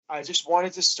I just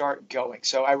wanted to start going.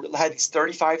 So I had these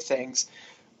 35 things,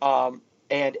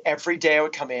 and every day I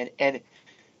would come in, and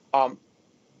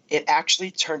it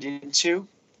actually turned into.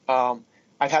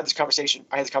 I've had this conversation.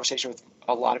 I had this conversation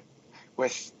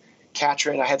with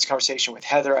Katrin. I had this conversation with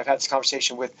Heather. I've had this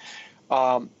conversation with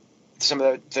some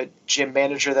of the gym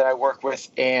manager that I work with,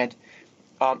 and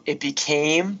it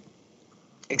became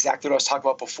exactly what I was talking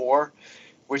about before,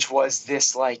 which was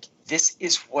this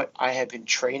is what I have been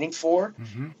training for.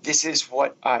 Mm-hmm. This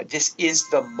is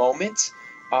the moment.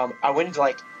 I went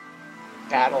into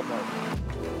battle mode.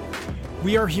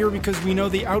 We are here because we know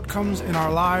the outcomes in our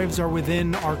lives are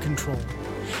within our control.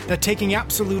 That taking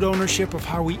absolute ownership of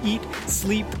how we eat,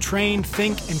 sleep, train,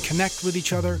 think, and connect with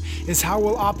each other is how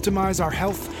we'll optimize our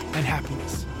health and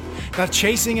happiness. That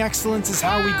chasing excellence is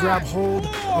how we grab hold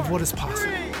of what is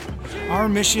possible. Our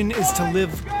mission is to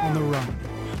live on the run,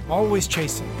 always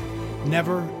chasing,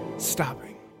 never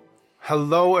stopping.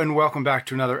 Hello and welcome back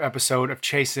to another episode of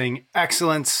Chasing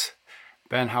Excellence.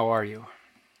 Ben, how are you?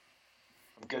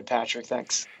 I'm good, Patrick.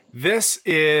 Thanks. This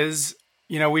is,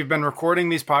 we've been recording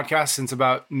these podcasts since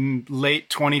about late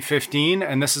 2015,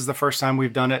 and this is the first time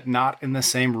we've done it not in the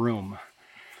same room.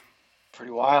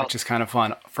 Pretty wild. Which is kind of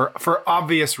fun for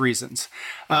obvious reasons.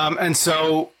 And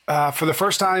so for the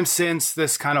first time since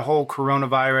this kind of whole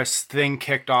coronavirus thing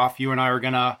kicked off, you and I are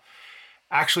going to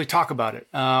actually talk about it.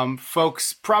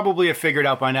 Folks probably have figured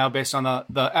out by now, based on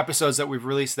the episodes that we've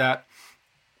released, that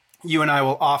you and I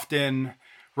will often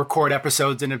record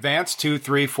episodes in advance, 2,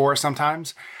 3, 4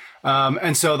 sometimes.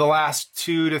 And so the last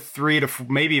 2 to 3 to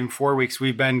maybe even 4 weeks,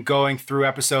 we've been going through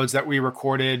episodes that we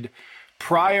recorded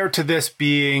prior to this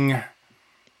being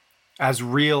as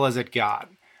real as it got.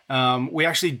 We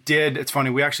actually did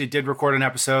record an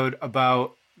episode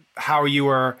about how you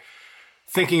were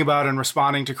thinking about and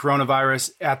responding to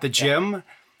coronavirus at the gym. Yeah.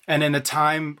 And in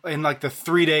the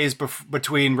 3 days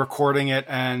between recording it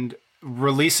and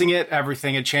releasing it,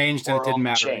 everything had changed and it didn't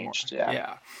matter anymore.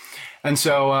 Yeah. And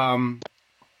so,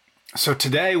 so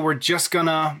today we're just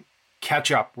gonna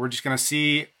catch up. We're just gonna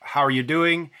see how are you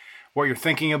doing, what you're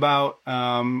thinking about,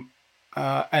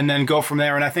 and then go from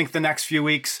there. And I think the next few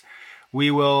weeks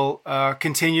we will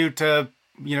continue to,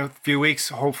 few weeks,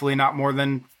 hopefully not more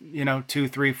than, 2,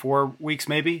 3, 4 weeks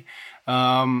maybe,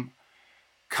 kind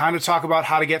of talk about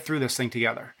how to get through this thing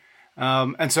together.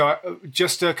 And so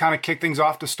just to kind of kick things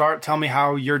off to start, tell me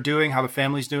how you're doing, how the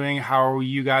family's doing, how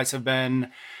you guys have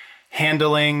been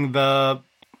handling the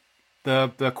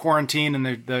quarantine and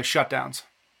the shutdowns.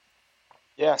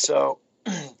 Yeah. So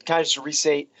kind of just to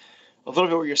restate a little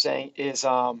bit what you're saying is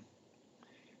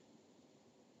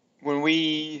when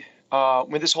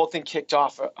this whole thing kicked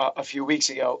off a few weeks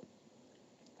ago,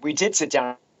 we did sit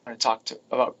down and talk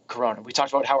about Corona. We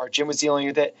talked about how our gym was dealing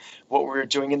with it, what we were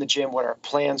doing in the gym, what our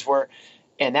plans were.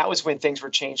 And that was when things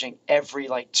were changing every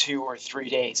 2 or 3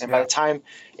 days. And by the time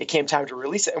it came time to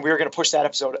release it, and we were going to push that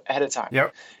episode ahead of time.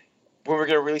 Yep. When we were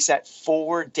going to release that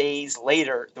 4 days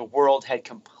later, the world had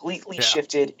completely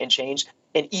shifted and changed.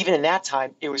 And even in that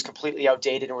time, it was completely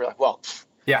outdated. And we're like, well,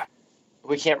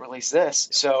 we can't release this.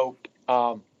 So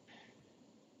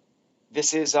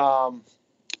this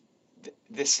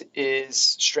is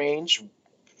strange,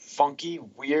 funky,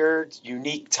 weird,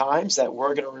 unique times that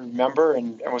we're going to remember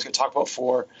and everyone's going to talk about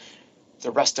for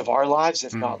the rest of our lives,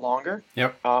 if not longer.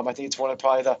 Yep. I think it's one of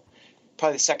probably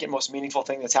the second most meaningful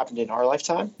thing that's happened in our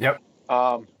lifetime. Yep.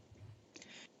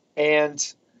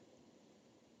 And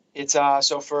it's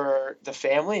so for the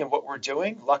family and what we're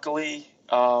doing, luckily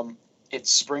it's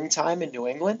springtime in New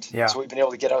England. Yeah. So we've been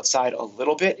able to get outside a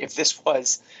little bit. If this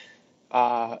was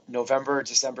November,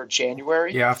 December,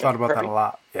 January. Yeah, I've thought about that a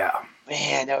lot. Yeah.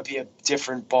 Man, that would be a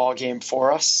different ball game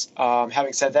for us.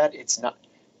 Having said that, it's not,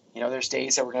 there's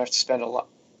days that we're going to have to spend a lot.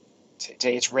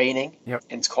 Today it's raining and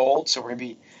it's cold, so we're going to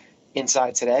be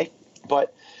inside today.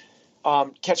 But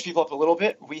catch people up a little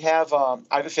bit. We have, I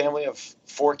have a family of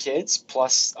 4 kids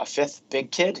plus a 5th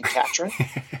big kid, Katrin,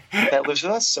 that lives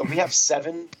with us. So we have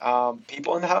 7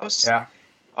 people in the house. Yeah.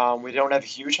 We don't have a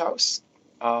huge house.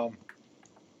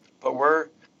 But we're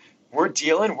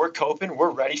dealing, we're coping, we're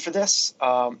ready for this. It's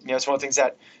one of the things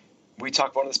that we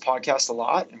talk about on this podcast a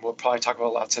lot, and we'll probably talk about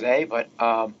a lot today. But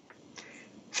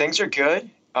things are good.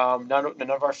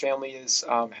 None of our family is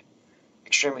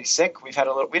extremely sick. We had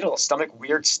a little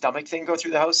weird stomach thing go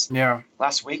through the house. Yeah.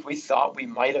 Last week we thought we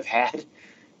might have had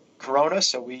corona,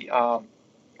 so we went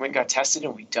and got tested,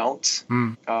 and we don't.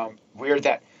 Weird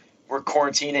that we're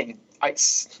quarantining.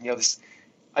 This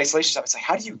isolation stuff. It's like,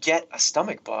 how do you get a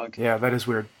stomach bug? Yeah, that is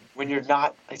weird. When you're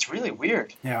not, it's really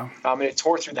weird. Yeah. And it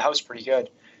tore through the house pretty good.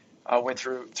 Went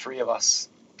through 3 of us.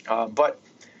 But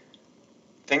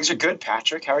Things are good,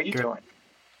 Patrick. How are you Good. doing?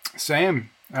 Same.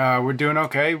 We're doing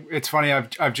okay. It's funny.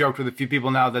 I've joked with a few people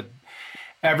now that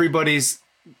everybody's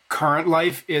current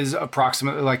life is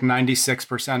approximately like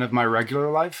 96% of my regular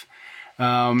life.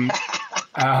 Um,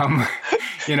 um,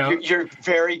 you know,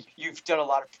 You've done a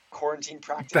lot of quarantine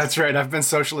practice. that's right. I've been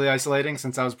socially isolating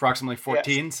since I was approximately Yes.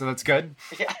 14, so that's good.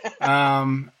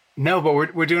 Yeah. No, but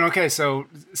we're doing okay. So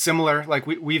similar, like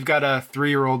we've got a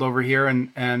 3-year-old over here,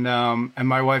 and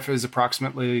my wife is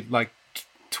approximately like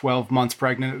 12 months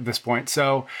pregnant at this point.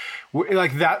 So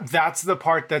like that's the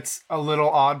part that's a little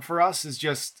odd for us, is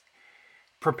just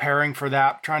preparing for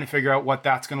that, trying to figure out what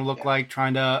that's going to look Yeah. like,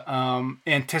 trying to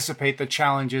anticipate the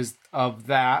challenges of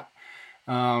that.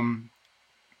 Um,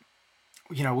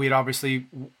 we had obviously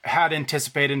had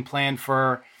anticipated and planned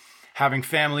for having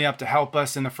family up to help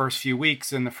us in the first few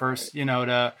weeks, in the first,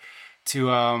 Right.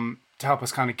 to help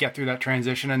us kind of get through that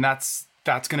transition. And that's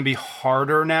going to be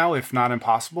harder now, if not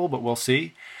impossible, but we'll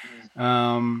see.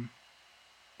 Mm.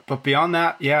 But beyond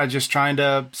that, yeah, just trying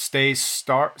to stay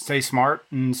smart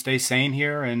and stay sane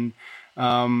here. And,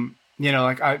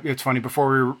 it's funny,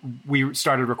 before we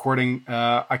started recording,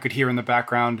 I could hear in the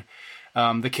background,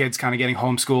 the kids kind of getting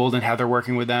homeschooled and how they're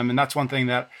working with them. And that's one thing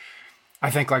that I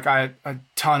think like I had a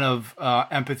ton of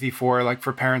empathy for, like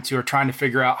for parents who are trying to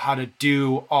figure out how to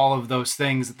do all of those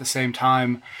things at the same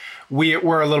time. We're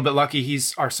a little bit lucky.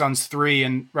 Our son's 3,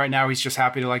 and right now he's just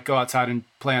happy to like go outside and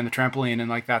play on the trampoline, and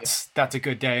like Yeah. that's a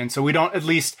good day. And so we don't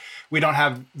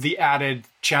have the added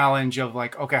challenge of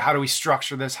like, okay, how do we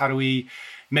structure this? How do we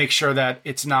make sure that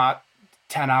it's not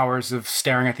 10 hours of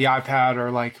staring at the iPad, or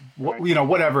like Right.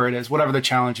 whatever it is, whatever the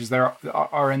challenges there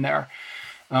are in there.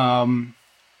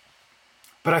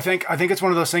 But I think it's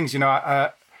one of those things, we've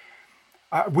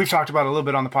talked about it a little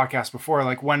bit on the podcast before.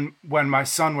 Like when my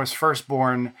son was first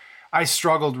born, I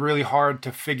struggled really hard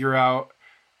to figure out.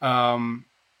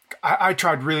 I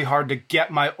tried really hard to get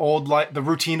my old life, the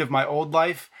routine of my old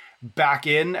life, back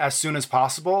in as soon as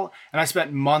possible, and I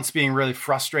spent months being really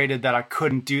frustrated that I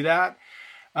couldn't do that.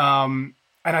 And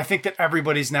I think that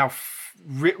everybody's now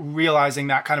realizing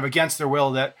that, kind of against their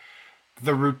will, that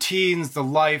the routines, the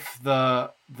life,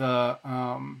 the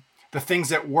things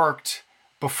that worked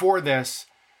before this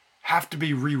have to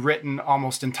be rewritten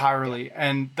almost entirely.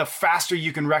 And the faster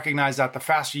you can recognize that, the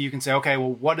faster you can say, okay,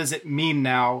 well, what does it mean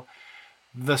now?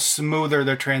 The smoother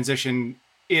the transition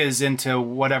is into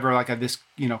whatever this,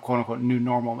 quote unquote new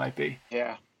normal might be.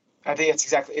 Yeah. I think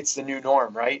it's the new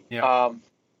norm, right? Yeah.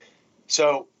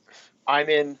 So I'm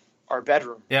in our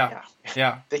bedroom. Yeah.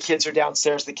 Yeah. The kids are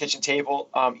downstairs at the kitchen table.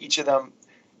 Each of them,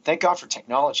 thank God for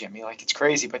technology. I mean, like, it's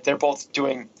crazy, but they're both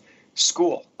doing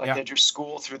school. Yeah. They do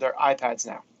school through their iPads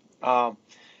now.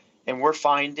 And we're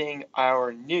finding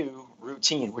our new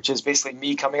routine, which is basically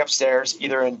me coming upstairs,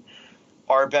 either in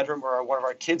our bedroom or one of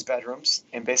our kids' bedrooms.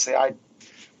 And basically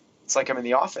it's like I'm in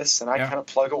the office, and I kind of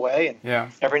plug away.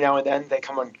 And every now and then they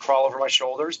come and crawl over my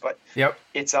shoulders. But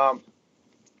it's, the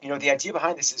idea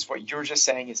behind this is what you're just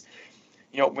saying is,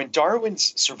 when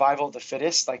Darwin's survival of the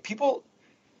fittest, like, people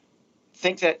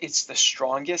think that it's the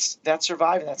strongest that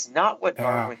survive, and that's not what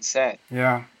Darwin said.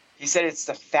 Yeah. He said it's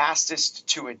the fastest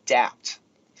to adapt,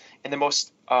 and the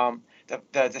most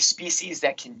the species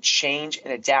that can change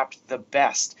and adapt the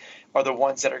best are the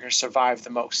ones that are going to survive the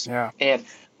most. Yeah. And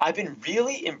I've been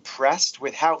really impressed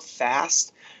with how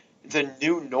fast the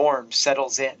new norm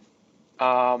settles in.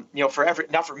 Not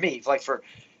for me, like for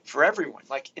everyone.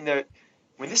 Like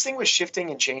when this thing was shifting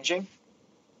and changing,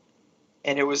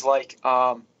 and it was like,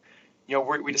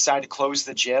 we decided to close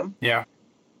the gym. Yeah.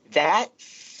 That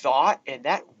thought and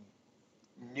that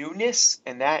newness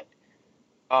and that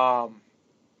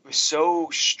was so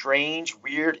strange,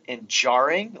 weird, and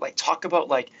jarring. Like, talk about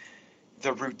like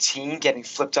the routine getting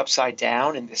flipped upside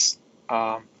down, and this,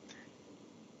 and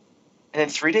then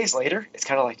 3 days later, it's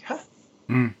kind of like, huh.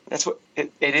 That's what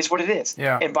it is. What it is.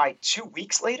 Yeah. And by 2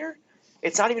 weeks later,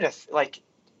 it's not even it's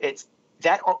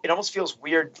that. It almost feels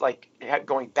weird. Like,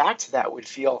 going back to that would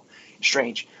feel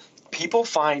strange. People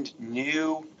find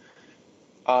new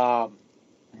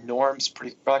norms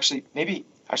pretty. Well, actually, maybe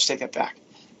I should take that back.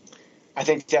 I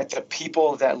think that the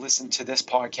people that listen to this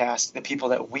podcast, the people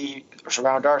that we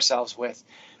surround ourselves with,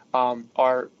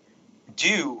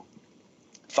 do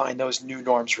find those new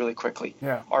norms really quickly.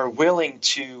 Yeah. Are willing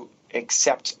to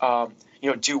accept,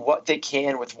 do what they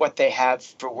can with what they have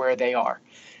for where they are.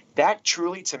 That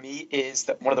truly, to me, is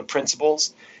one of the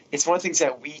principles. It's one of the things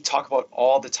that we talk about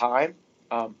all the time.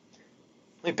 Let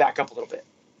me back up a little bit.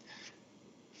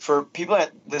 For people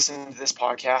that listen to this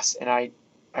podcast, and I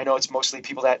know it's mostly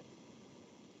people that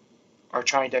are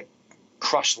trying to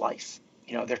crush life.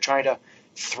 They're trying to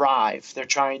thrive. They're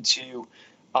trying to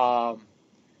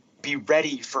be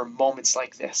ready for moments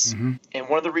like this. Mm-hmm. And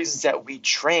one of the reasons that we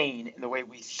train in the way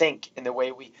we think, in the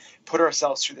way we put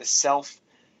ourselves through the self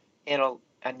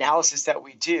analysis that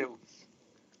we do,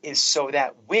 is so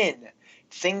that when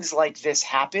things like this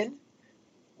happen,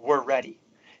 we're ready.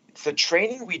 The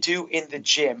training we do in the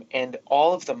gym and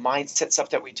all of the mindset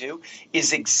stuff that we do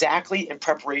is exactly in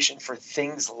preparation for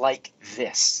things like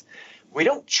this. We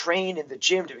don't train in the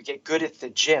gym to get good at the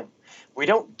gym. We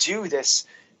don't do this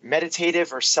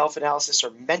meditative or self-analysis or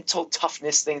mental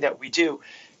toughness thing that we do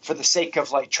for the sake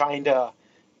of like trying to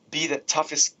be the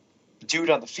toughest dude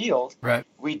on the field. Right.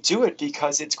 We do it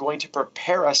because it's going to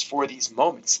prepare us for these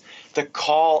moments. The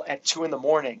call at 2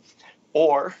 a.m,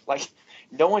 or like,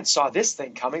 no one saw this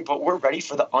thing coming, but we're ready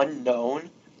for the unknown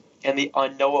and the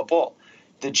unknowable.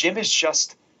 The gym is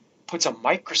just puts a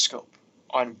microscope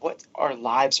on what our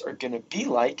lives are going to be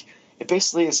like. It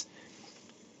basically is,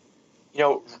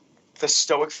 the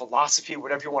Stoic philosophy,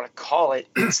 whatever you want to call it.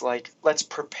 It's like, let's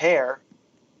prepare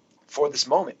for this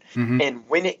moment. Mm-hmm. And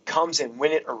when it comes and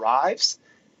when it arrives,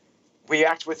 we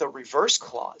act with a reverse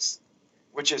clause,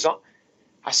 which is,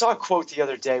 I saw a quote the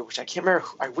other day, which I can't remember.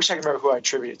 I wish I could remember who I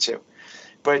attributed it to.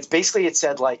 But it's basically, it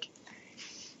said like,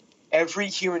 every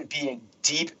human being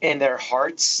deep in their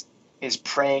hearts is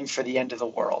praying for the end of the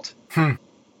world.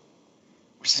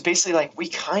 Which is basically like, we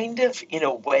kind of, in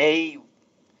a way,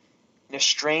 in a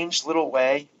strange little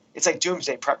way, it's like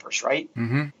doomsday preppers, right?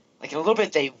 Mm-hmm. Like in a little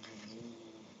bit, they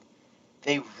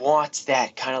want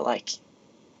that kind of like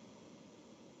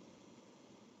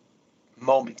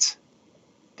moment,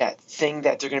 that thing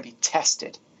that they're going to be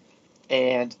tested.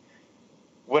 And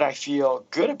what I feel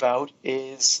good about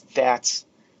is that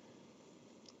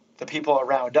the people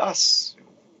around us,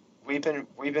 we've been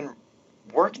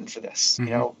working for this.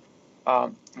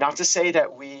 Mm-hmm. Not to say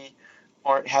that we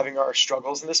aren't having our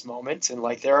struggles in this moment, and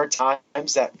like there are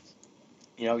times that,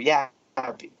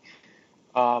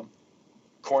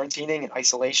 quarantining and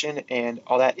isolation and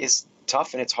all that is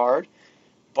tough and it's hard,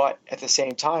 but at the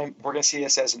same time, we're going to see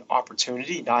this as an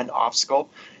opportunity, not an obstacle,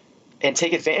 and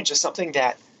take advantage of something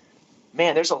that,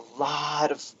 man, there's a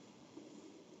lot of,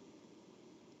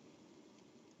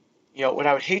 what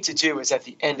I would hate to do is at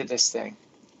the end of this thing,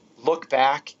 look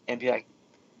back and be like,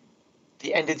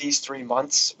 the end of these 3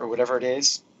 months or whatever it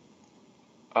is,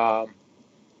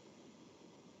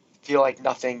 feel like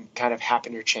nothing kind of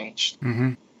happened or changed.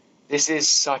 Mm-hmm. This is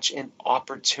such an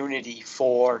opportunity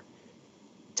for ...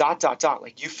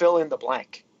 Like, you fill in the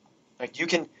blank. Like, you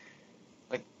can,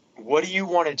 like, what do you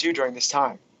want to do during this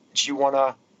time? Do you want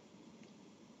to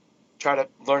try to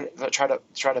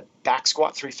back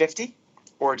squat 350?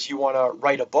 Or do you want to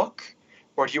write a book?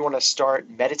 Or do you want to start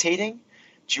meditating?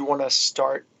 Do you want to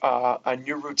start a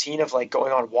new routine of like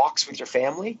going on walks with your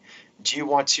family? Do you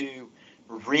want to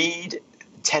read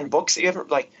 10 books that you haven't,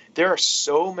 like, there are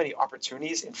so many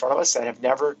opportunities in front of us that have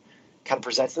never kind of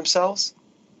presented themselves.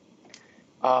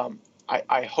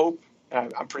 I hope,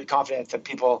 and I'm pretty confident that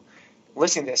people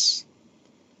listening to this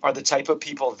are the type of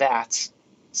people that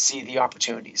see the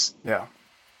opportunities. Yeah.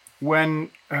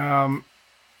 When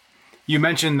you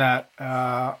mentioned that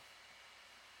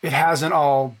it hasn't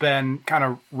all been kind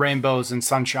of rainbows and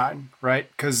sunshine, right?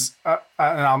 Because, and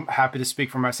I'm happy to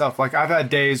speak for myself. Like, I've had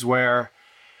days where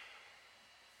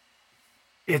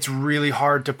it's really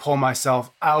hard to pull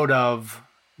myself out of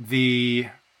the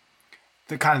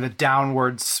kind of the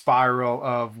downward spiral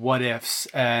of what ifs,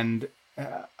 and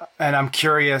I'm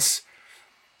curious,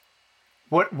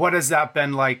 what has that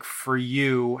been like for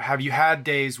you? Have you had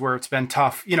days where it's been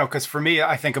tough? Because for me,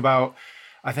 I think about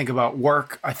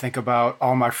work. I think about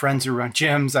all my friends who run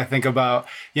gyms. I think about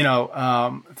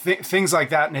things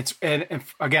like that. And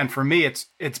again, for me,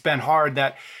 it's been hard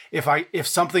that if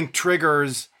something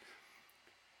triggers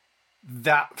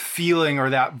that feeling or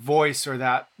that voice or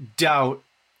that doubt,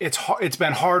 it's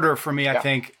been harder for me, I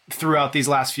think, throughout these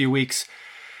last few weeks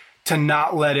to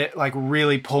not let it like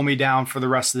really pull me down for the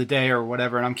rest of the day or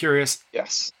whatever. And I'm curious,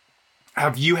 Yes.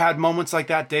 have you had moments like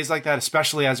that, days like that,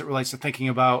 especially as it relates to thinking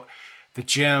about the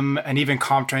gym and even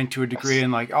comp train to a degree, Yes.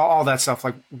 and like all that stuff?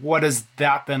 Like, what has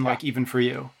that been like even for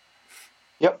you?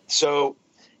 Yep. So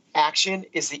action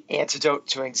is the antidote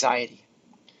to anxiety.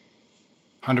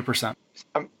 100%.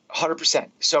 100%.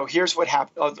 So here's what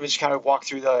happened. Let me just kind of walk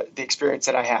through the experience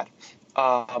that I had.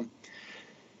 A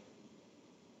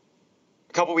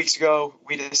couple weeks ago,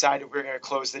 we decided we were going to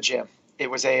close the gym. It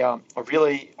was a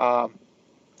really, so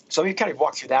let me kind of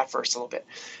walk through that first a little bit.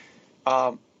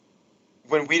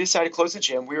 When we decided to close the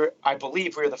gym, I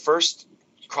believe we were the first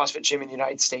CrossFit gym in the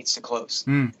United States to close.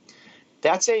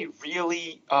 That's a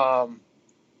really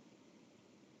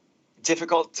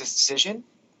difficult decision.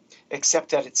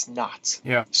 except that it's not.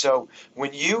 Yeah. So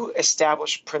when you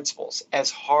establish principles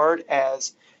as hard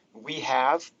as we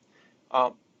have,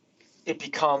 it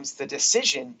becomes the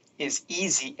decision is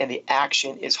easy and the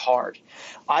action is hard.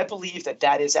 I believe that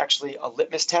that is actually a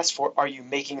litmus test for, are you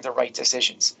making the right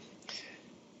decisions?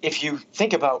 If you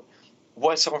think about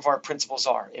what some of our principles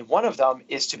are, and one of them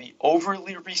is to be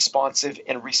overly responsive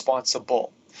and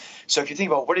responsible. So if you think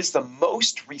about what is the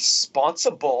most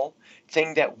responsible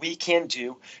thing that we can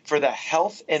do for the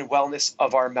health and wellness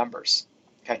of our members,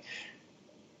 okay?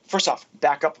 First off,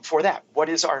 back up before that. What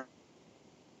is our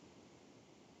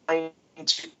trying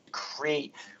to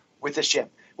create with this gym?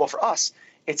 Well, for us,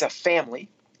 it's a family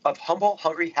of humble,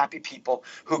 hungry, happy people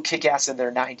who kick ass in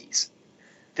their 90s.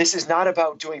 This is not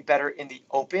about doing better in the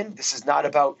open. This is not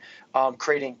about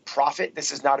creating profit.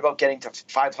 This is not about getting to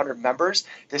 500 members.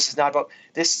 This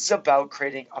is about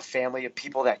creating a family of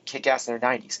people that kick ass in their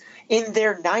 90s. In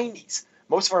their 90s,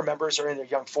 most of our members are in their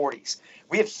young 40s.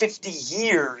 We have 50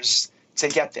 years to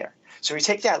get there. So we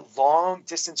take that long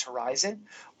distance horizon,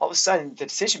 all of a sudden the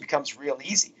decision becomes real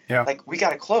easy. Yeah. Like, we got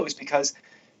to close, because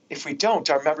if we don't,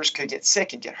 our members could get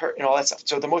sick and get hurt and all that stuff.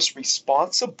 So the most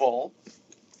responsible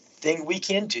thing we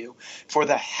can do for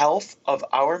the health of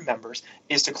our members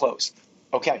is to close.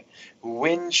 Okay,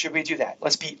 when should we do that?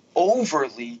 Let's be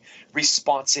overly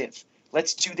responsive.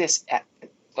 Let's do this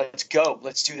let's go.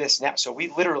 Let's do this now. So we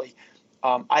literally,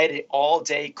 I had an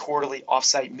all-day quarterly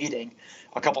offsite meeting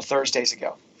a couple Thursdays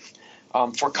ago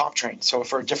for CompTrain, so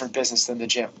for a different business than the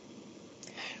gym.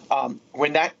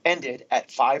 When that ended at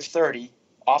 5:30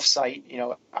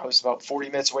 offsite, I was about 40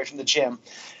 minutes away from the gym,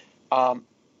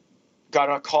 got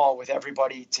on a call with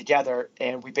everybody together,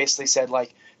 and we basically said,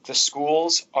 like, the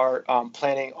schools are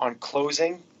planning on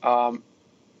closing.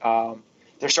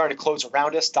 They're starting to close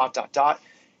around us, ...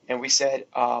 And we said,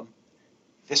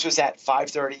 this was at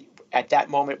 5:30. At that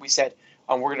moment, we said,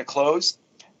 we're going to close.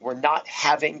 We're not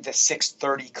having the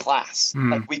 6:30 class.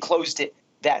 Like, we closed it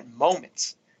that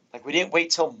moment. Like, we didn't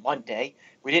wait till Monday.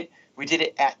 We did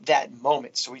it at that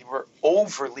moment. So we were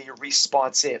overly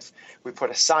responsive. We put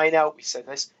a sign out. We said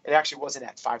this. It actually wasn't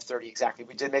at 5:30 exactly.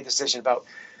 We did make the decision about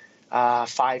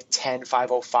 5:10,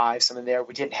 5:05, something there.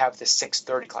 We didn't have the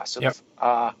 6:30 class. So yep.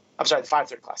 I'm sorry, the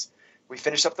 5:30 class. We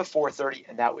finished up the 4:30,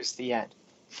 and that was the end.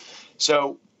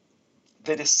 So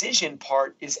the decision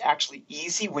part is actually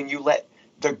easy when you let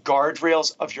the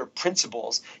guardrails of your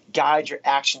principles guide your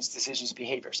actions, decisions,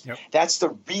 behaviors. Yep. That's the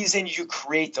reason you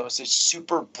create those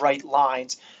super bright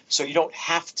lines, so you don't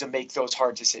have to make those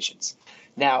hard decisions.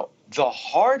 Now, the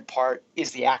hard part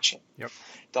is the action. Yep.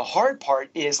 The hard part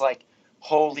is like,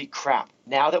 holy crap,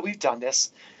 now that we've done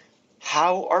this,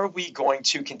 how are we going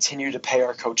to continue to pay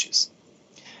our coaches?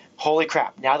 Holy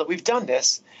crap, now that we've done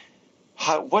this,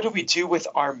 what do we do with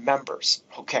our members?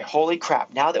 Okay, holy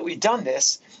crap, now that we've done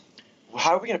this,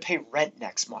 how are we going to pay rent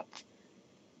next month?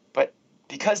 But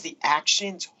because the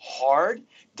action's hard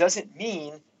doesn't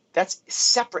mean that's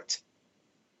separate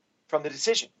from the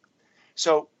decision.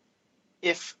 So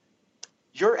if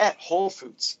you're at Whole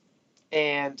Foods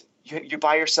and you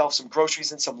buy yourself some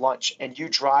groceries and some lunch, and you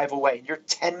drive away, and you're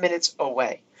 10 minutes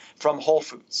away from Whole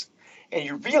Foods, and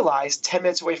you realize 10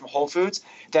 minutes away from Whole Foods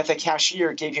that the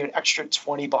cashier gave you an extra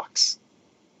 $20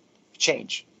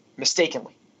 change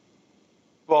mistakenly.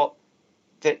 Well,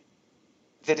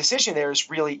 the decision there is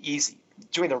really easy.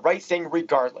 Doing the right thing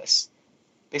regardless,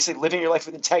 basically living your life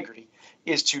with integrity,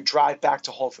 is to drive back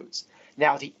to Whole Foods.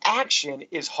 Now, the action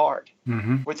is hard.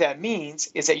 Mm-hmm. What that means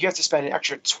is that you have to spend an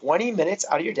extra 20 minutes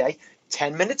out of your day,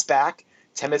 10 minutes back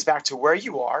to where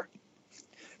you are,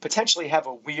 potentially have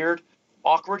a weird,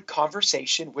 awkward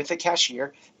conversation with the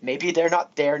cashier. Maybe they're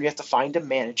not there and you have to find a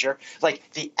manager. Like,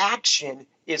 the action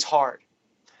is hard,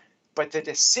 but the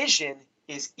decision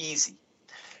is easy.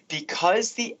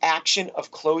 Because the action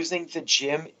of closing the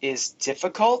gym is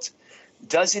difficult,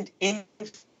 doesn't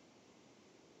influence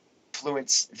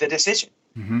the decision.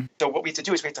 Mm-hmm. So what we have to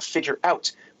do is we have to figure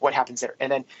out what happens there.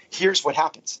 And then here's what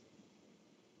happens.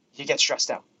 You get stressed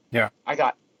out. Yeah. I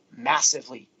got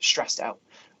massively stressed out.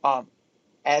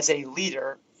 As a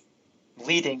leader,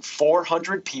 leading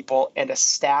 400 people and a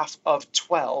staff of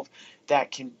 12,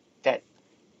 that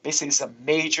basically is a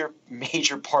major,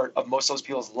 major part of most of those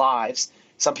people's lives.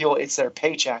 Some people, it's their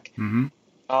paycheck. Mm-hmm.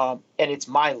 And it's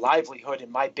my livelihood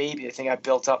and my baby, the thing I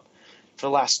built up for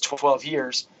the last 12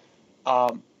 years.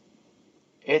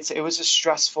 It was a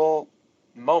stressful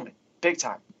moment, big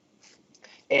time.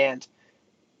 And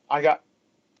I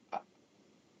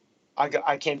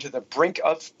came to the brink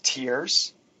of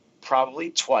tears,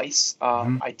 probably twice.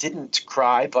 I didn't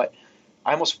cry, but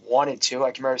I almost wanted to.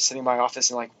 I can remember sitting in my office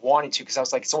and like wanting to, because I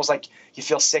was like, it's almost like you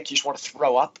feel sick, you just want to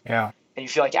throw up, Yeah. and you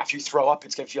feel like after you throw up,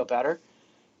 it's going to feel better.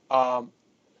 Um,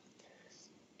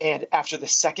 and after the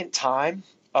second time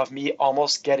of me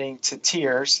almost getting to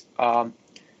tears, I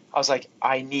was like,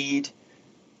 I need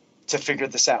to figure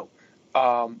this out.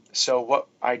 So what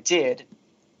I did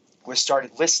was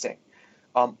started listing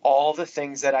all the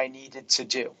things that I needed to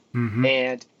do. Mm-hmm.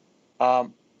 And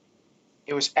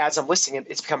it was, as I'm listing it,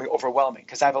 it's becoming overwhelming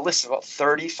because I have a list of about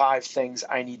 35 things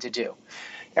I need to do.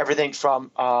 Everything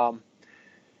from,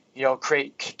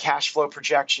 create cash flow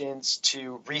projections,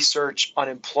 to research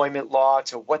unemployment law,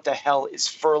 to what the hell is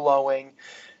furloughing,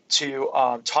 to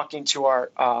talking to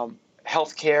our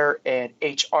healthcare and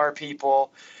HR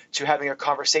people, to having a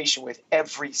conversation with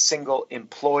every single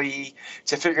employee,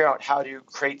 to figure out how to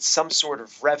create some sort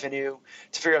of revenue,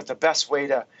 to figure out the best way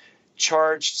to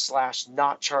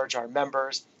charge/not charge our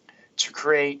members, to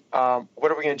create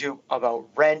what are we going to do about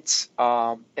rent,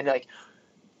 and like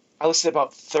I listed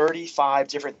about 35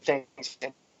 different things,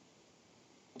 and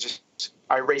just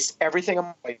I erased everything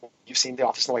on my whiteboard. You've seen the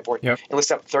office on the whiteboard. Yep. And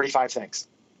listed up 35 things.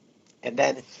 And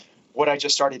then what I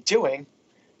just started doing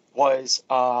was,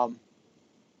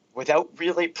 without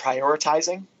really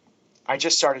prioritizing, I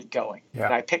just started going. Yeah.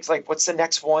 And I picked like, what's the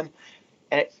next one?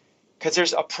 And because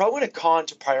there's a pro and a con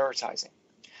to prioritizing.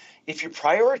 If you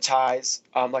prioritize,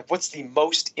 like what's the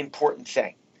most important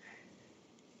thing,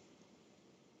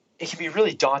 it can be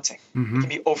really daunting. Mm-hmm. It can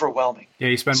be overwhelming. Yeah,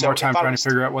 you spend more time trying to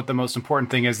figure out what the most important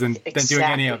thing is than doing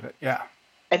any of it. Yeah.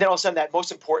 And then all of a sudden that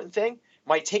most important thing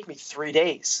might take me 3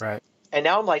 days. Right. And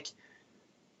now I'm like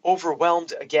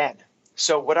overwhelmed again.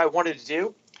 So what I wanted to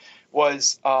do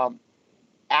was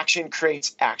action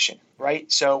creates action,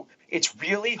 right? So it's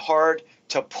really hard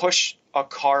to push a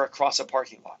car across a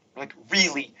parking lot, like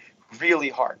really, really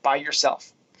hard by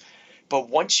yourself. But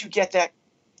once you get that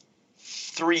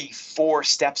 3-4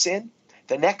 steps in,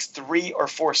 the next 3 or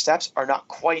 4 steps are not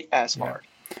quite as hard.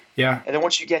 Yeah. And then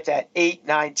once you get that 8,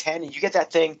 9, 10, and you get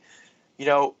that thing,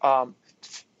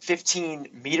 15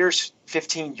 meters,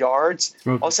 15 yards,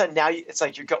 all of a sudden now it's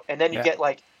like you go, and then you get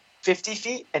like 50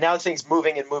 feet, and now the thing's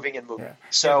moving and moving and moving. Yeah.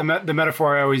 So the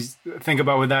metaphor I always think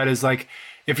about with that is like,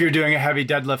 if you're doing a heavy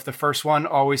deadlift, the first one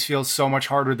always feels so much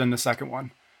harder than the second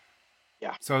one.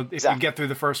 Yeah. So if you get through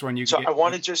the first one, I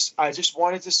just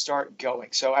wanted to start going.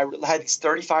 So I had these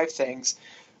 35 things,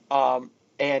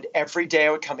 and every day I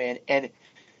would come in, and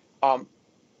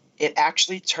it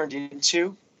actually turned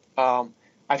into, I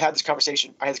had this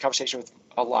conversation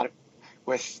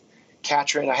with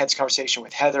Katrin. I had this conversation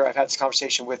with Heather. I've had this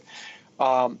conversation with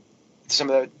some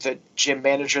of the gym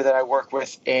manager that I work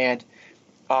with, and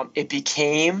it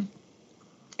became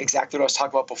exactly what I was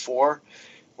talking about before,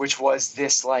 which was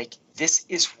this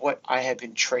is what I have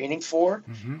been training for.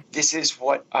 Mm-hmm. This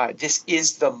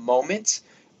is the moment.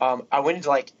 I went into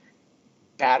like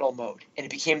battle mode, and it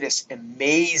became this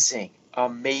amazing,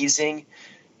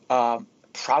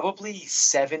 probably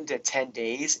 7 to 10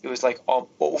 days. It was like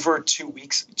over 2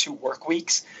 work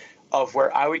weeks of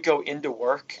where I would go into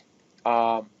work.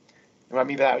 And what I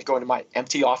mean by that, I would go into my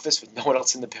empty office with no one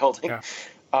else in the building.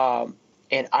 Yeah.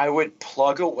 And I would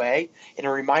plug away, and it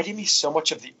reminded me so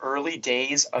much of the early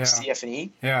days of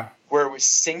CFNE, where it was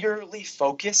singularly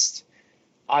focused.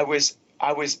 I was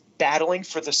battling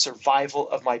for the survival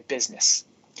of my business.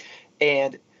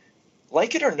 And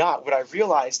like it or not, what I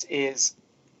realized is,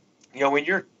 when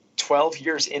you're 12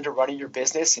 years into running your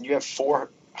business and you have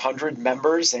 400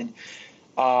 members, and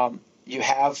you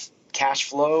have cash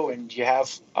flow, and you have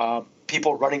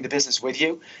people running the business with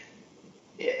you,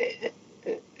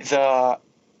 the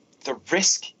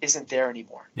risk isn't there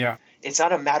anymore. Yeah. It's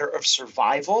not a matter of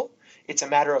survival. It's a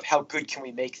matter of how good can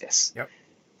we make this. Yep.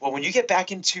 Well, when you get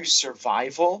back into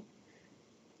survival,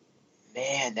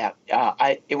 man,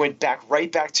 it went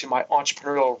right back to my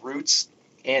entrepreneurial roots,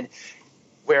 and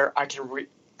where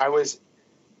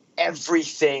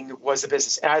everything was a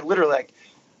business. And I literally,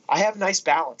 I have nice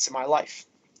balance in my life.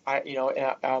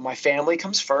 My family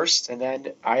comes first, and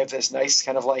then I have this nice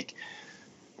kind of like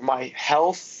my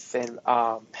health and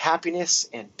happiness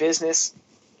and business.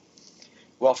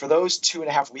 Well, for those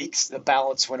 2.5 weeks, the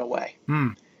balance went away.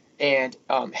 And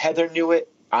Heather knew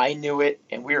it, I knew it,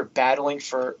 and we were battling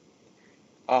for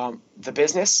the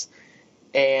business.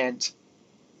 And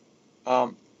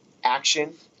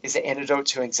action is the antidote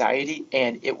to anxiety.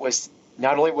 And it was,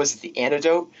 not only was it the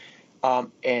antidote,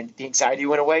 and the anxiety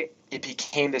went away, it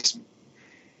became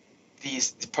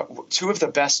these 2 of the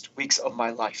best weeks of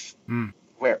my life,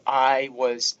 where I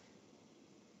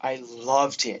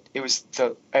loved it. It was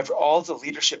all the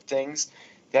leadership things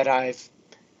that I've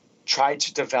tried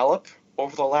to develop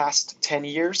over the last 10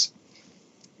 years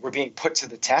were being put to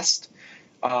the test.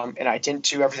 And I didn't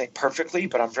do everything perfectly,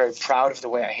 but I'm very proud of the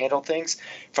way I handled things,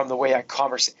 from the way I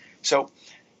converse. So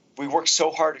we worked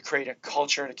so hard to create a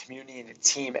culture and a community and a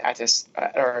team at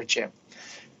our gym.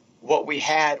 What we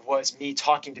had was me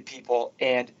talking to people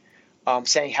and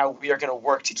saying how we are going to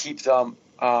work to keep them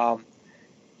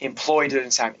employed at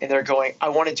the time. And they're going, I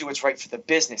want to do what's right for the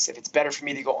business. If it's better for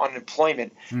me to go on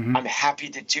unemployment, I'm happy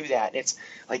to do that. And it's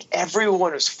like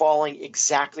everyone was falling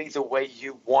exactly the way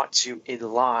you want to, in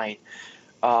line.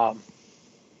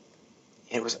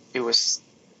 It's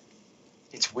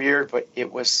weird, but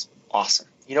it was awesome.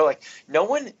 Like no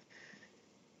one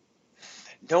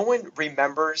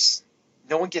remembers,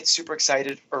 no one gets super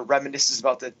excited or reminisces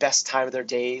about the best time of their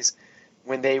days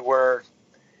when they were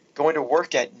going to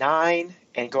work at 9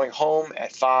 and going home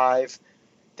at 5.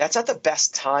 That's not the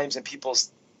best times in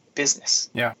people's business.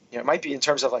 Yeah. It might be in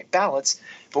terms of like balance,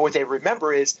 but what they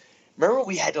remember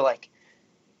we had to like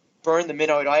burn the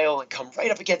midnight oil and come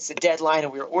right up against the deadline,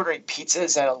 and we were ordering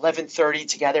pizzas at 11:30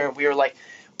 together, and we were like,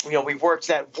 we worked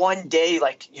that one day,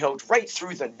 like, right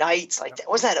through the night. Like,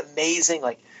 wasn't that amazing?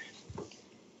 Like,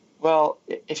 well,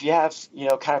 if you have,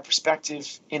 kind of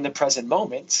perspective in the present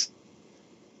moment,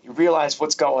 you realize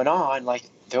what's going on. Like,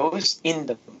 those in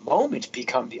the moment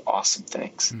become the awesome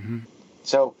things. Mm-hmm.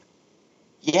 So,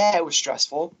 yeah, it was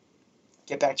stressful.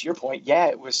 Get back to your point. Yeah,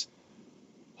 it was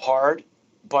hard,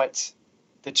 but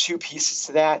the two pieces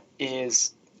to that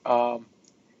is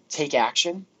take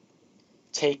action.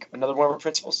 Take another one of our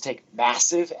principles, take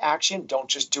massive action. Don't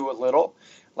just do a little.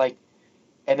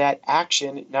 And that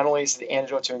action, not only is the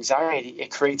antidote to anxiety,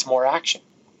 it creates more action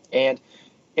and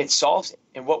it solves it.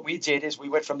 And what we did is we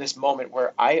went from this moment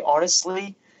where I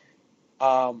honestly,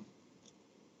 if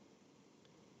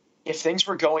things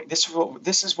were going, this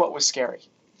is what was scary.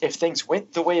 If things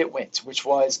went the way it went, which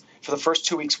was for the first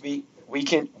 2 weeks, we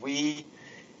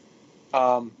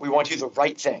want to do the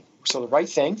right thing. So the right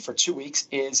thing for 2 weeks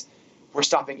is we're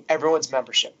stopping everyone's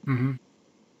membership. Mm-hmm.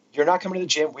 You're not coming to the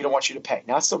gym. We don't want you to pay.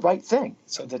 Now, that's the right thing.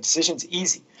 So the decision's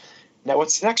easy. Now,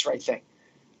 what's the next right thing?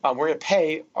 We're going to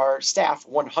pay our staff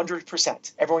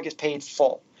 100%. Everyone gets paid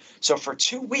full. So for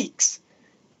 2 weeks,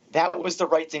 that was the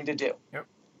right thing to do. Yep.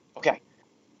 Okay.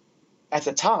 At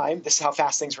the time, this is how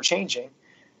fast things were changing.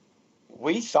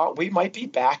 We thought we might be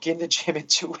back in the gym in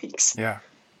 2 weeks. Yeah.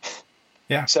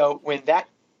 Yeah. So when that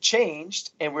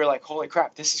changed and we were like, holy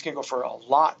crap, this is going to go for a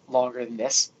lot longer than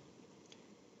this.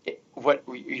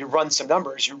 You run some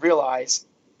numbers, you realize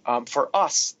for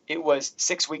us, it was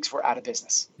 6 weeks we're out of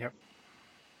business. Yep.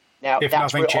 Now, if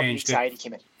that's where all the changed, anxiety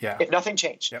came in. Yeah. If nothing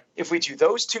changed, yep. If we do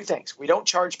those two things, we don't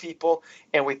charge people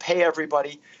and we pay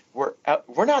everybody, we're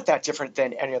not that different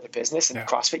than any other business in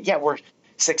CrossFit. Yeah, we're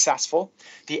successful.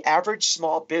 The average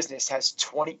small business has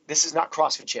 20, this is not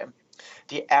CrossFit Gym.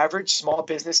 The average small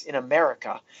business in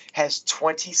America has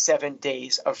 27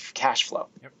 days of cash flow.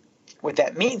 Yep. What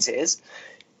that means is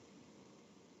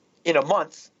in a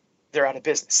month, they're out of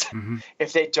business. Mm-hmm.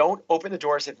 If they don't open the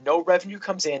doors, if no revenue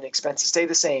comes in, expenses stay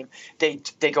the same, they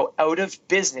go out of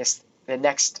business the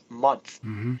next month.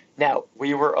 Mm-hmm. Now,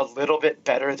 we were a little bit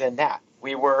better than that.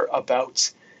 We were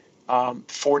about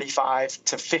 45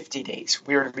 to 50 days.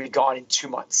 We were going to be gone in 2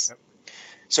 months. Yep.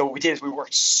 So what we did is we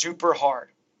worked super hard.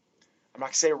 I'm not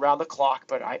going to say around the clock,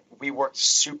 but we worked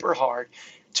super hard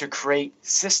to create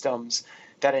systems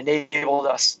that enabled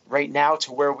us right now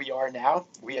to where we are now.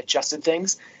 We adjusted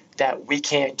things that we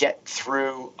can't get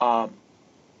through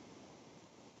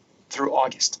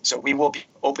August. So we will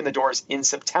open the doors in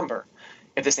September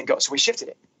if this thing goes. So we shifted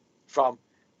it from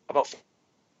about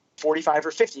 45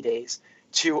 or 50 days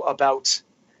to about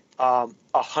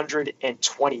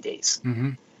 120 days.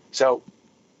 Mm-hmm. So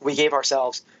we gave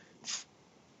ourselves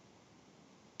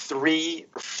 3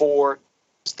 or 4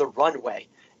 the runway.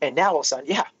 And now all of a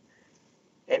sudden,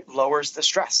 it lowers the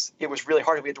stress. It was really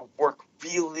hard. We had to work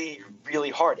really,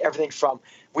 really hard. Everything from,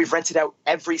 we've rented out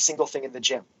every single thing in the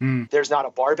gym. Mm. There's not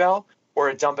a barbell or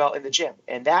a dumbbell in the gym.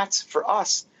 And that, for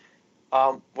us,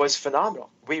 was phenomenal.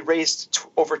 We raised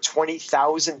over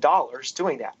 $20,000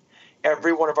 doing that.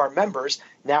 Every one of our members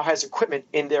now has equipment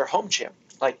in their home gym.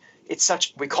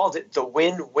 We called it the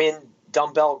win-win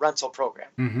dumbbell rental program.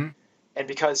 Mm-hmm. And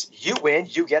because you win,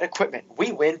 you get equipment.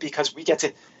 We win because we get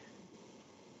to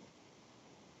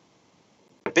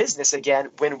business again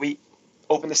when we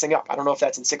open this thing up. I don't know if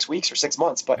that's in 6 weeks or 6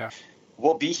 months, but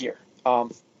we'll be here.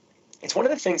 It's one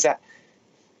of the things that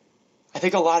I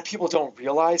think a lot of people don't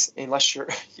realize unless you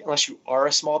are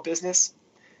a small business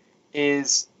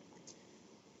is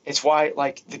it's why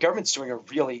the government's doing a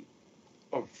really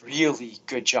a really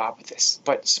good job with this.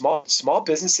 But small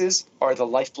businesses are the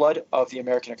lifeblood of the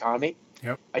American economy.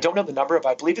 Yep. I don't know the number, but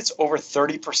I believe it's over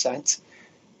 30%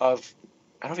 of,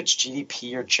 I don't know if it's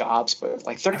GDP or jobs, but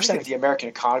like 30% of the American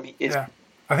economy is. Yeah.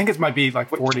 I think it might be like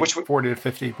 40 to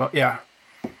 50, but yeah.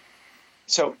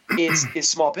 So is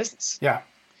small business. Yeah.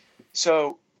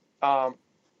 So kind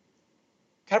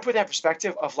of put that in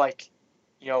perspective of like,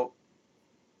 well,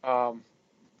 I'm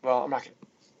not going to,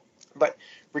 but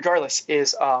regardless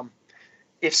is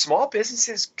if small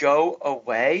businesses go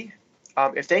away,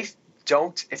 if they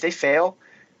fail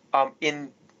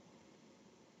in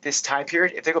this time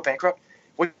period, if they go bankrupt,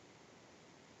 what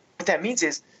that means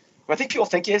is, what I think people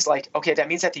think is like, okay, that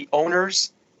means that the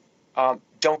owners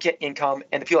don't get income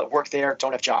and the people that work there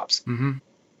don't have jobs. Mm-hmm.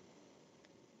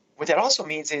 What that also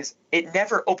means is it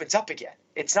never opens up again.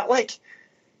 It's not like,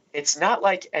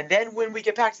 and then when we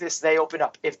get back to this, they open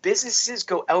up. If businesses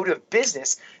go out of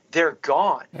business, they're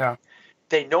gone. Yeah.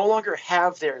 They no longer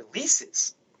have their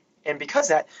leases. And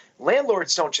because of that,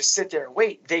 landlords don't just sit there and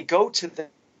wait. They go to the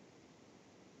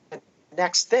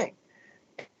next thing.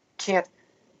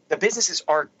 The businesses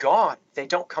are gone. They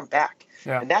don't come back.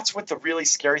 Yeah. And that's what the really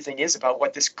scary thing is about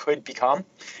what this could become. And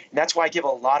that's why I give a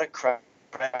lot of credit.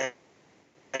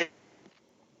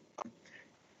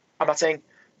 I'm not saying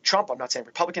Trump, I'm not saying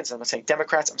Republicans, I'm not saying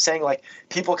Democrats. I'm saying like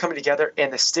people coming together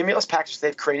and the stimulus package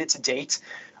they've created to date.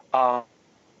 And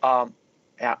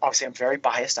obviously, I'm very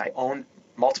biased. I own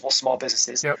multiple small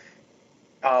businesses. Yep.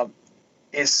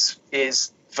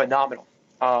 Is phenomenal.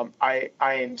 I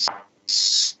am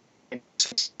so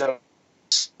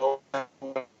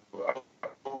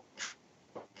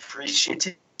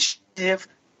appreciative.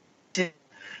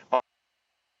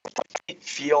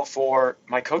 Feel for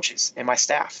my coaches and my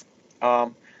staff.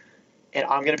 And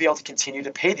I'm going to be able to continue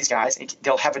to pay these guys, and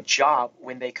they'll have a job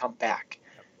when they come back.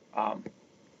 I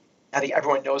think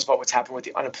everyone knows about what's happened with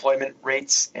the unemployment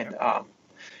rates and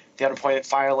the unemployment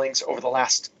filings over the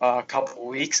last couple of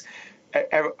weeks.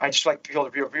 I just like people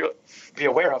to be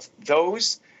aware of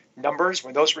those numbers.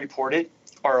 When those are reported,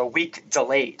 are a week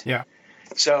delayed. Yeah.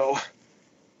 So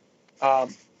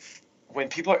when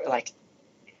people are like,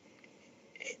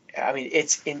 I mean,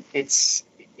 it's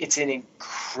an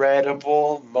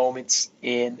incredible moment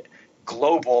in the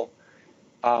global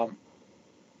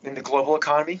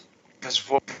economy, because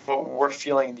what we're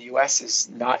feeling in the U.S. is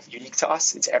not unique to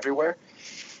us; it's everywhere,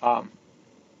 and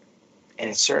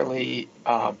it's certainly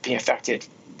being affected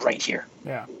right here.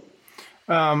 Yeah.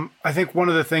 I think one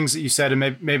of the things that you said,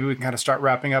 and maybe we can kind of start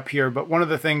wrapping up here, but one of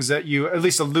the things that you at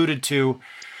least alluded to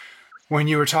when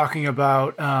you were talking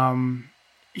about,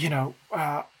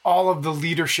 all of the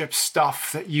leadership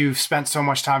stuff that you've spent so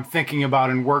much time thinking about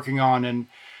and working on,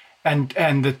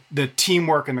 and the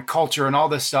teamwork and the culture and all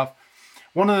this stuff.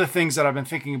 One of the things that I've been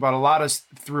thinking about a lot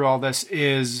through all this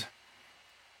is,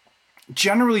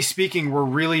 generally speaking, we're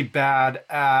really bad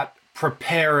at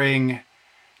preparing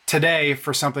today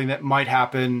for something that might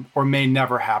happen or may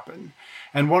never happen.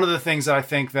 And one of the things that I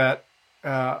think that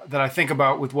I think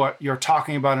about with what you're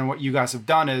talking about and what you guys have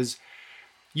done is,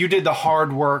 you did the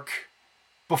hard work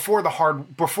before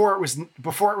it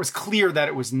was clear that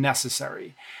it was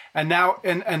necessary. And now,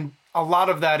 and a lot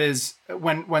of that is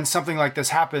when something like this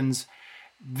happens,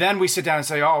 then we sit down and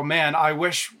say, oh man, I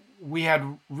wish we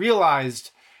had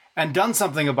realized and done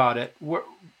something about it.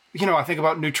 I think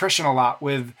about nutrition a lot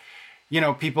with,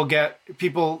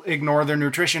 people ignore their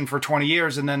nutrition for 20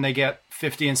 years and then they get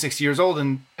 50 and 60 years old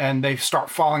and they start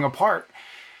falling apart.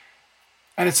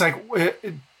 And it's like,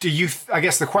 I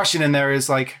guess the question in there is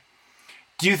like,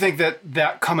 do you think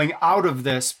that coming out of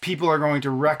this, people are going to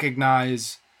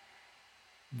recognize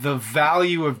the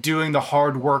value of doing the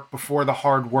hard work before the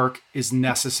hard work is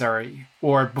necessary,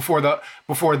 or before the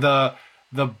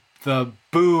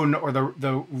boon or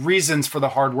the reasons for the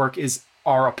hard work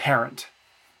are apparent?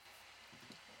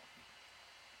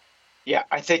 Yeah,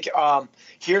 I think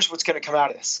here's what's going to come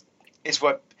out of this is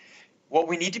what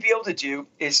we need to be able to do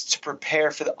is to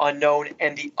prepare for the unknown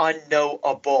and the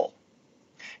unknowable.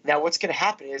 Now, what's going to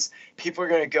happen is people are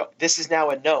going to go, this is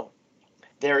now a known.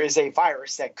 There is a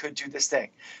virus that could do this thing.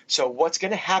 So what's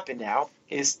going to happen now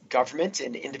is government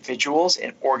and individuals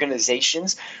and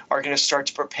organizations are going to start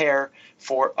to prepare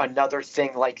for another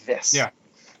thing like this. Yeah.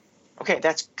 Okay,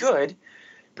 that's good,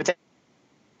 but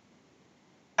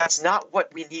that's not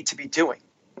what we need to be doing.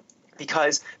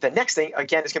 Because the next thing,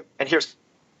 again, is, and here's,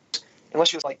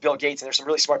 unless you're like Bill Gates, and there's some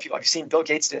really smart people. I've seen Bill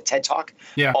Gates did a TED Talk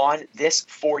on this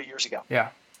 4 years ago. Yeah.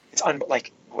 It's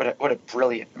what a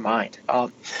brilliant mind.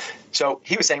 So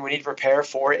he was saying we need to prepare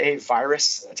for a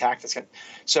virus attack.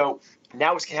 So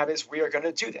now what's going to happen is we are going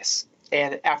to do this.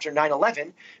 And after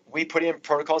 9/11, we put in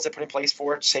protocols that put in place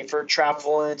for safer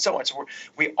travel and so on. So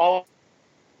we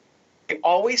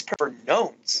always prepare for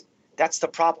knowns. That's the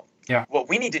problem. Yeah. What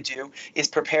we need to do is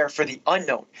prepare for the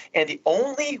unknown. And the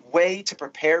only way to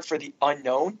prepare for the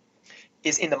unknown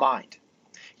is in the mind.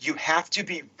 You have to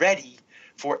be ready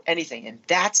for anything. And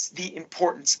that's the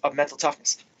importance of mental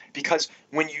toughness. Because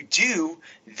when you do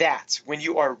that, when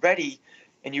you are ready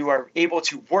and you are able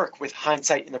to work with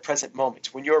hindsight in the present moment,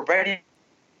 when you're ready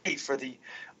for the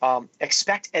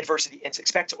expect adversity and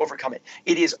expect to overcome it,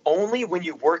 it is only when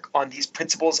you work on these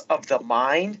principles of the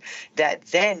mind that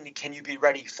then can you be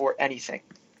ready for anything.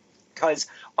 Because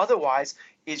otherwise,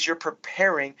 you're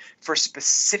preparing for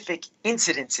specific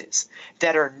incidences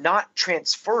that are not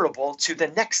transferable to the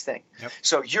next thing. Yep.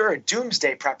 So you're a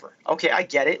doomsday prepper. Okay, I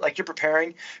get it. Like you're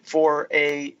preparing for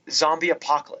a zombie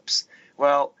apocalypse.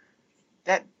 Well,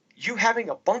 that you having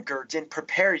a bunker didn't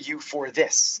prepare you for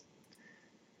this.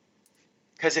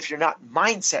 Because if you're not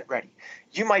mindset ready,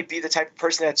 you might be the type of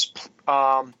person that's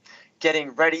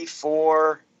getting ready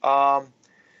for a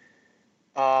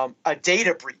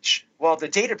data breach. Well, the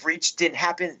data breach didn't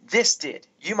happen. This did.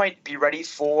 You might be ready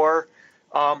for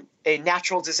a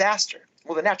natural disaster.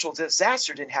 Well, the natural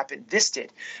disaster didn't happen. This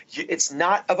did. It's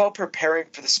not about preparing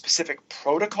for the specific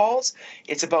protocols.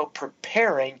 It's about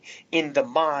preparing in the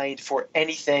mind for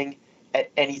anything at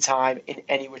any time in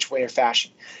any which way or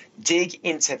fashion. Dig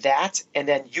into that, and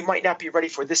then you might not be ready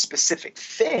for this specific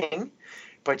thing,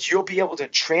 but you'll be able to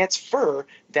transfer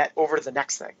that over to the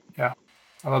next thing. Yeah,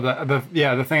 I love that.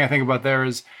 The thing I think about there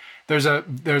is there's a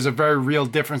very real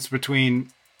difference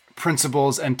between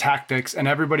principles and tactics, and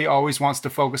everybody always wants to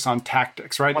focus on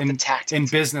tactics, right? In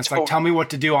business, totally. Like tell me what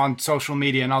to do on social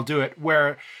media and I'll do it.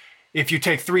 Where if you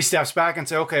take 3 steps back and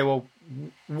say, okay, well,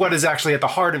 what is actually at the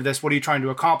heart of this? What are you trying to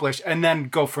accomplish? And then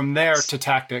go from there to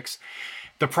tactics.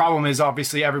 The problem is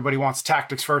obviously everybody wants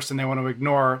tactics first and they want to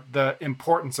ignore the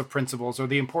importance of principles or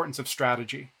the importance of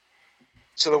strategy.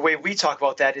 So the way we talk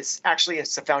about that is actually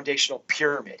it's a foundational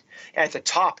pyramid. And at the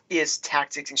top is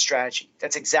tactics and strategy.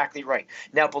 That's exactly right.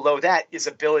 Now below that is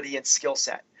ability and skill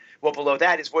set. Well, below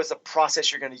that is what is the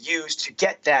process you're going to use to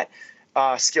get that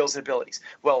skills and abilities.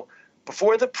 Well,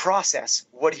 before the process,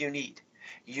 what do you need?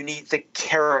 You need the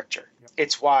character. Yep.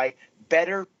 It's why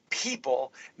better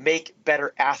people make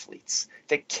better athletes.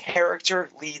 The character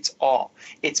leads all.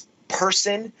 It's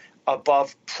person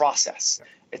above process. Yep.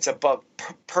 It's above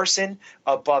person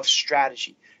above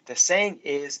strategy. The saying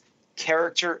is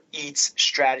character eats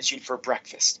strategy for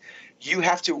breakfast. You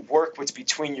have to work what's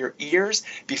between your ears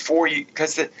before you,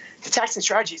 because the tactics and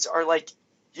strategies are like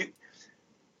you.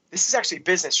 This is actually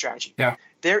business strategy. Yeah.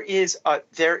 There is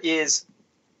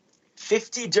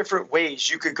 50 different ways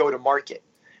you could go to market.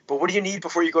 But what do you need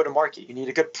before you go to market? You need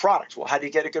a good product. Well, how do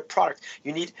you get a good product?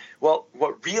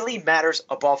 What really matters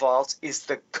above all is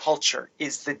the culture,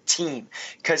 is the team.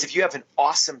 Because if you have an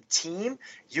awesome team,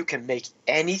 you can make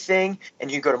anything and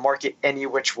you can go to market any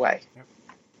which way. Yep.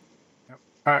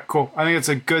 All right, cool. I think it's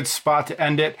a good spot to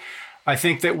end it. I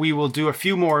think that we will do a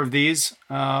few more of these.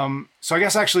 So I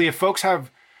guess actually if folks have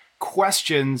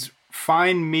questions,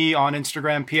 find me on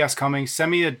Instagram, PS Cummings,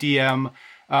 send me a DM.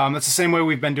 That's the same way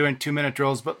we've been doing 2-minute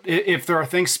drills. But if there are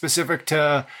things specific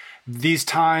to these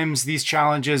times, these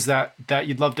challenges that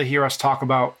you'd love to hear us talk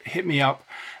about, hit me up.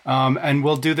 And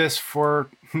we'll do this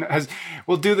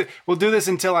we'll do this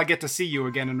until I get to see you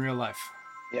again in real life.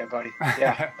 Yeah, buddy.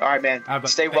 Yeah. All right, man.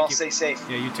 Stay well, stay safe.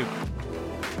 Yeah, you too.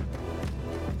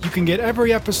 You can get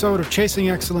every episode of Chasing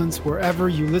Excellence wherever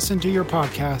you listen to your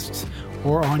podcasts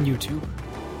or on YouTube.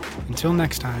 Until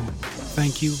next time,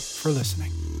 thank you for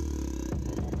listening.